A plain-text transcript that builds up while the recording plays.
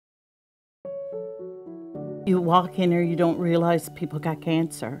You walk in here, you don't realize people got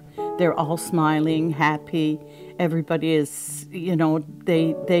cancer. They're all smiling, happy. Everybody is, you know,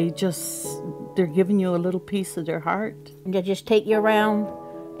 they're giving you a little piece of their heart. And they just take you around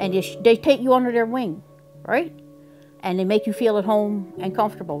and they take you under their wing, right? And they make you feel at home and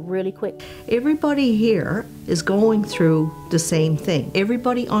comfortable really quick. Everybody here is going through the same thing.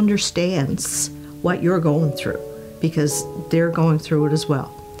 Everybody understands what you're going through because they're going through it as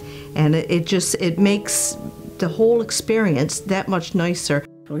well. And it makes the whole experience that much nicer.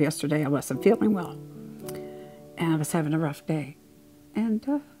 Well, yesterday I wasn't feeling well, and I was having a rough day, and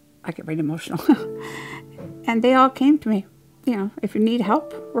I get really emotional. And they all came to me, you know, if you need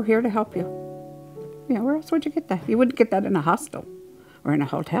help, we're here to help you. You know, where else would you get that? You wouldn't get that in a hostel or in a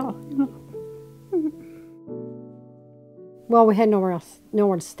hotel, you know. Well, we had nowhere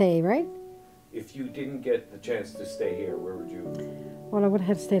to stay, right? If you didn't get the chance to stay here, where would you? Well, I would have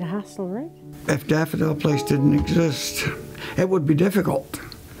had to stay at a hostel, right? If Daffodil Place didn't exist, it would be difficult.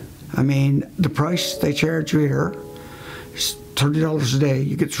 I mean, the price they charge you here is $30 a day.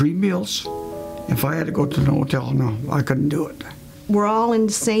 You get 3 meals. If I had to go to an hotel, no, I couldn't do it. We're all in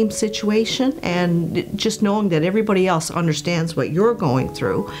the same situation, and just knowing that everybody else understands what you're going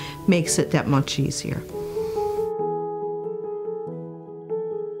through makes it that much easier.